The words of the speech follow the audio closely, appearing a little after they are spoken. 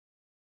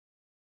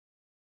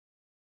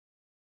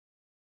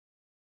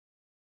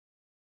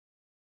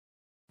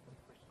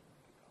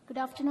Good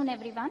afternoon,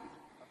 everyone.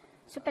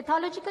 So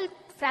pathological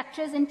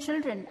fractures in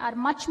children are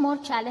much more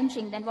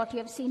challenging than what you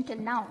have seen till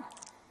now,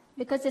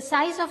 because the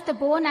size of the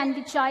bone and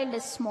the child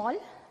is small.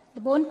 The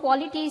bone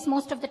quality is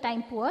most of the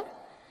time poor.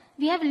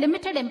 We have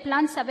limited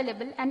implants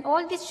available, and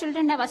all these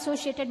children have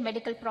associated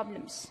medical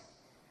problems.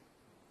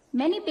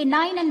 Many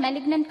benign and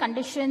malignant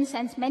conditions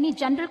and many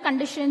general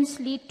conditions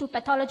lead to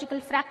pathological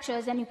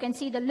fractures, and you can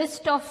see the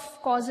list of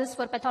causes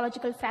for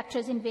pathological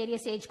fractures in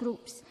various age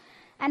groups.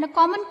 And a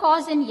common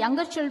cause in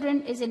younger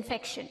children is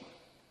infection.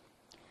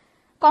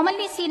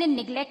 Commonly seen in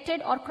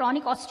neglected or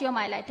chronic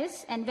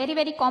osteomyelitis, and very,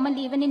 very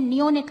commonly even in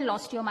neonatal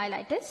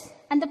osteomyelitis.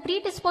 And the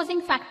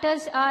predisposing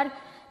factors are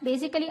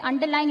basically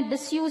underlying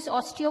disuse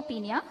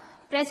osteopenia,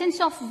 presence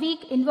of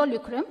weak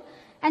involucrum,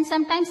 and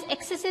sometimes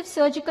excessive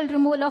surgical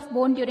removal of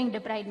bone during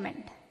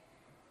debridement.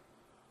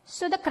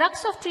 So the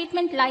crux of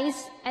treatment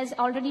lies, as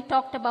already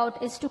talked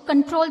about, is to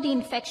control the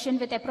infection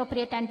with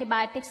appropriate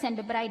antibiotics and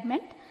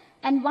debridement.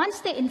 And once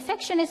the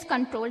infection is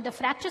controlled, the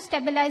fracture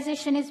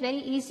stabilization is very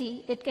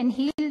easy. It can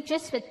heal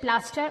just with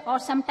plaster or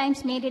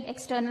sometimes made in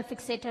external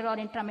fixator or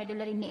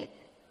intramedullary nail.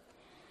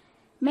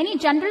 Many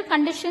general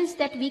conditions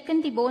that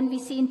weaken the bone we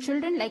see in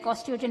children, like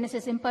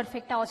osteogenesis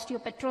imperfecta,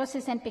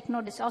 osteopetrosis, and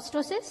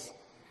pycnodysostosis.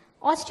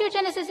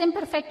 Osteogenesis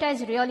imperfecta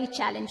is really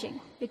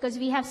challenging because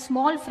we have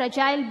small,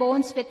 fragile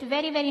bones with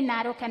very, very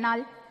narrow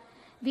canal.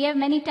 We have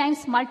many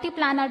times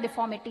multiplanar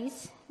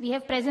deformities. We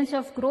have presence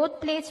of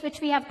growth plates, which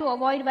we have to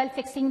avoid while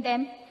fixing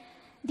them.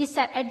 These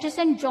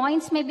adjacent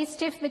joints may be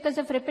stiff because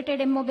of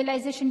repeated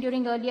immobilization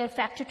during earlier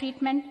fracture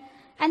treatment.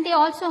 And they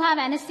also have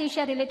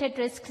anesthesia-related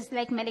risks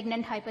like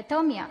malignant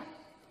hypothermia.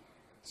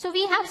 So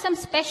we have some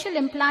special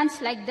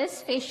implants like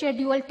this, fascia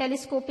dual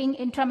telescoping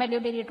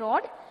intramedullary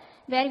rod,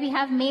 where we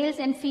have males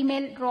and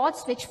female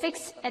rods which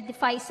fix at the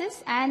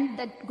physis, and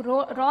the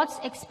rods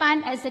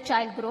expand as the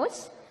child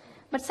grows.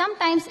 But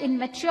sometimes in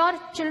mature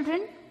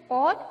children,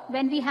 or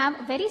when we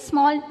have very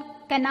small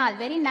canal,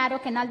 very narrow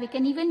canal, we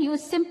can even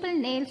use simple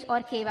nails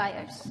or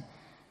K-wires.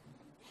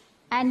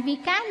 And we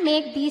can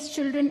make these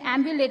children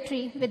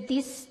ambulatory with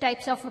these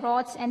types of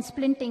rods and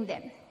splinting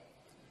them.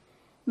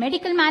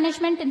 Medical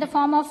management in the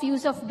form of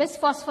use of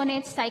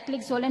bisphosphonates,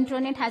 cyclic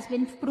zoledronate, has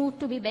been proved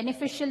to be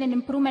beneficial in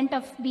improvement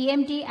of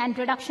BMD and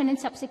reduction in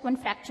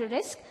subsequent fracture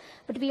risk.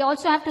 But we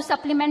also have to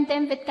supplement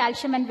them with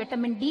calcium and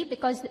vitamin D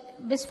because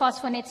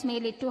bisphosphonates may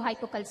lead to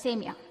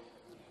hypocalcemia.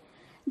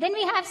 Then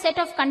we have set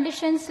of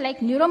conditions like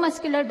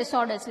neuromuscular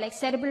disorders like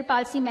cerebral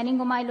palsy,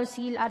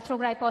 meningomyelocele,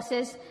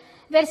 arthrogryposis,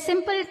 where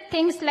simple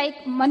things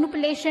like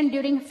manipulation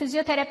during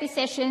physiotherapy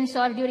sessions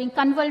or during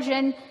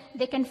convulsion,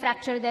 they can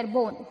fracture their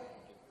bone.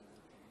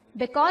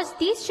 Because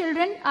these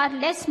children are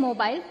less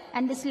mobile,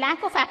 and this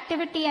lack of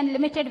activity and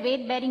limited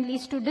weight bearing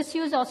leads to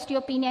disuse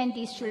osteopenia in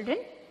these children.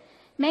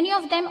 Many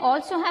of them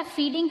also have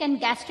feeding and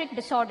gastric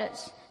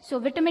disorders. So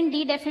vitamin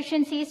D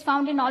deficiency is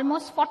found in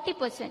almost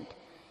 40%.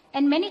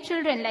 And many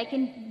children, like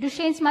in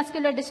Duchenne's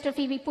muscular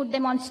dystrophy, we put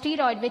them on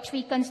steroid, which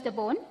weakens the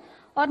bone.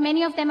 Or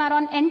many of them are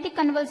on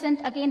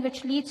anticonvulsant, again,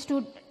 which leads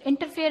to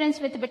interference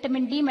with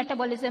vitamin D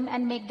metabolism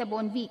and make the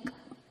bone weak.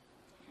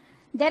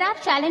 There are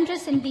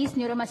challenges in these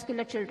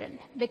neuromuscular children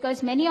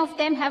because many of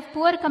them have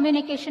poor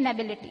communication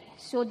ability.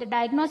 So the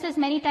diagnosis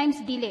many times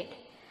delayed.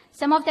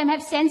 Some of them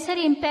have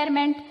sensory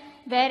impairment,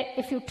 where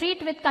if you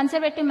treat with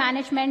conservative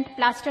management,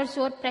 plaster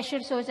sore,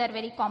 pressure sores are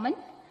very common.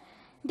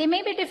 They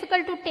may be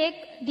difficult to take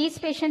these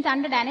patients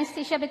under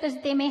anesthesia because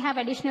they may have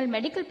additional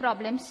medical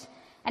problems.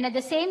 And at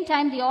the same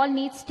time, they all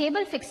need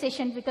stable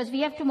fixation because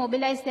we have to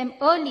mobilize them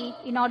early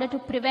in order to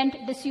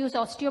prevent disuse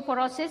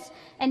osteoporosis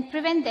and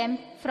prevent them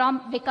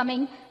from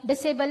becoming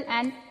disabled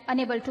and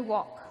unable to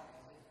walk.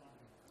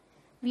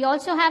 We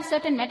also have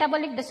certain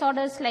metabolic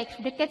disorders like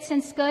rickets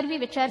and scurvy,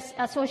 which are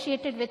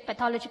associated with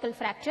pathological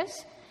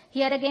fractures.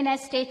 Here again,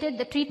 as stated,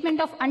 the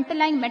treatment of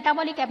underlying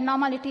metabolic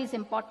abnormality is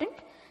important.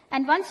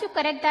 And once you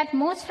correct that,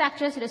 most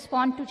fractures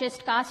respond to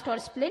just cast or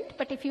splint.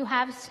 But if you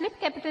have slip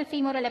capital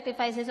femoral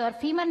epiphysis or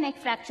femur neck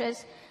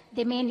fractures,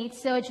 they may need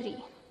surgery.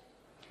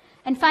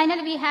 And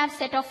finally, we have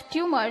set of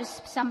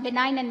tumors, some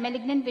benign and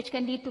malignant, which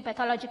can lead to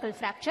pathological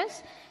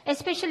fractures,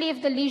 especially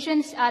if the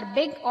lesions are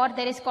big or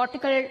there is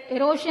cortical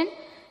erosion,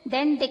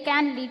 then they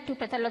can lead to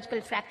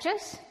pathological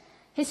fractures.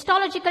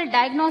 Histological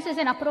diagnosis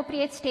and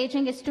appropriate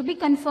staging is to be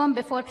confirmed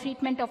before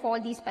treatment of all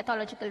these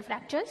pathological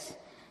fractures.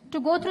 To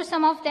go through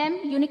some of them,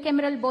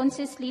 unicameral bone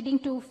cysts leading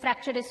to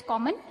fracture is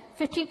common.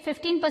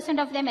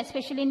 15% of them,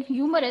 especially in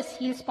humerus,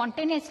 heal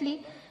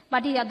spontaneously,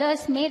 but the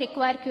others may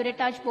require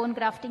curettage, bone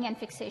grafting, and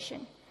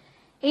fixation.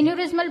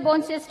 Aneurysmal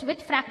bone cyst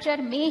with fracture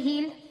may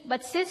heal,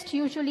 but cyst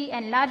usually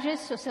enlarges,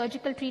 so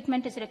surgical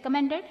treatment is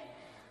recommended.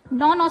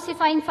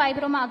 Non-ossifying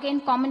fibroma, again,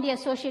 commonly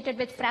associated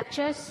with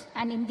fractures,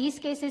 and in these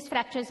cases,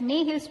 fractures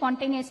may heal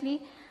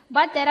spontaneously,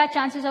 but there are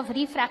chances of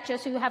refracture,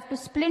 so you have to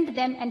splint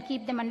them and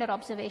keep them under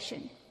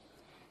observation.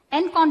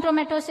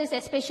 Enchondromatosis,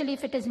 especially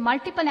if it is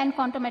multiple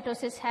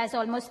enchondromatosis, has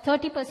almost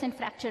 30%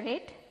 fracture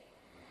rate.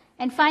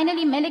 And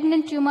finally,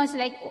 malignant tumors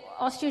like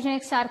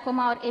osteogenic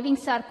sarcoma or Ewing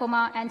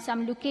sarcoma and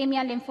some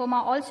leukemia, lymphoma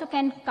also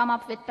can come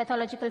up with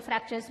pathological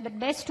fractures, but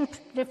best to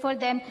refer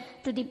them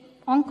to the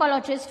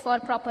oncologist for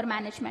proper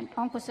management,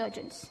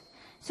 oncosurgeons.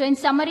 So in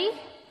summary,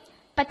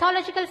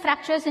 pathological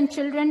fractures in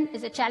children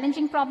is a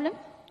challenging problem.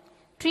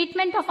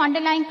 Treatment of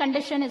underlying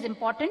condition is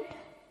important.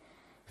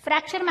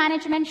 Fracture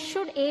management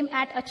should aim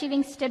at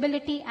achieving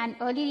stability and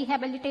early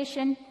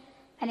rehabilitation,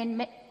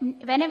 and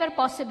whenever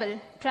possible,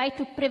 try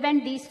to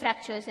prevent these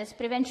fractures, as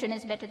prevention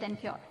is better than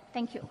cure.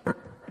 Thank you.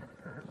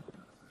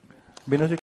 Binoti